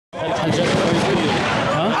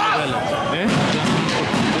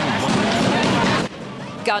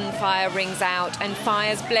Gunfire rings out and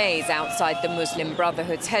fires blaze outside the Muslim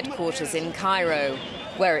Brotherhood's headquarters in Cairo,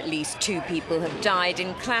 where at least 2 people have died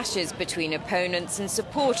in clashes between opponents and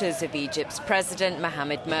supporters of Egypt's President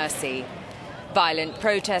Mohamed Mursi. Violent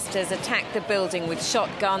protesters attacked the building with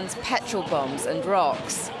shotguns, petrol bombs and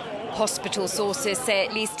rocks. Hospital sources say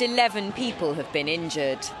at least 11 people have been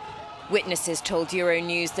injured. Witnesses told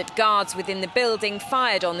Euronews that guards within the building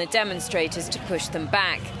fired on the demonstrators to push them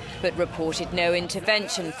back, but reported no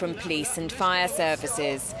intervention from police and fire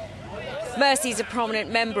services. Mursi's a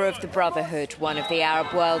prominent member of the Brotherhood, one of the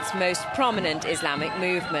Arab world's most prominent Islamic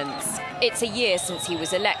movements. It's a year since he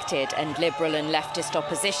was elected, and liberal and leftist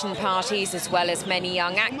opposition parties, as well as many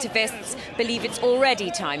young activists, believe it's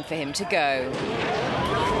already time for him to go.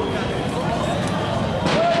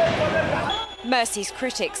 Mursi's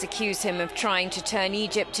critics accuse him of trying to turn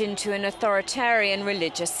Egypt into an authoritarian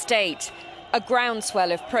religious state. A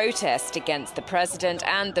groundswell of protest against the president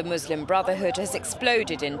and the Muslim Brotherhood has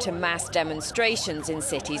exploded into mass demonstrations in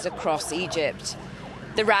cities across Egypt.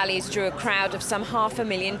 The rallies drew a crowd of some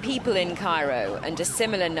 500,000 people in Cairo and a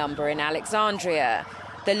similar number in Alexandria,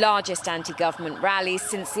 the largest anti-government rallies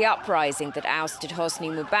since the uprising that ousted Hosni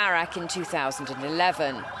Mubarak in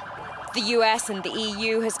 2011. The US and the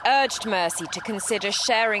EU has urged Mursi to consider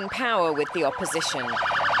sharing power with the opposition.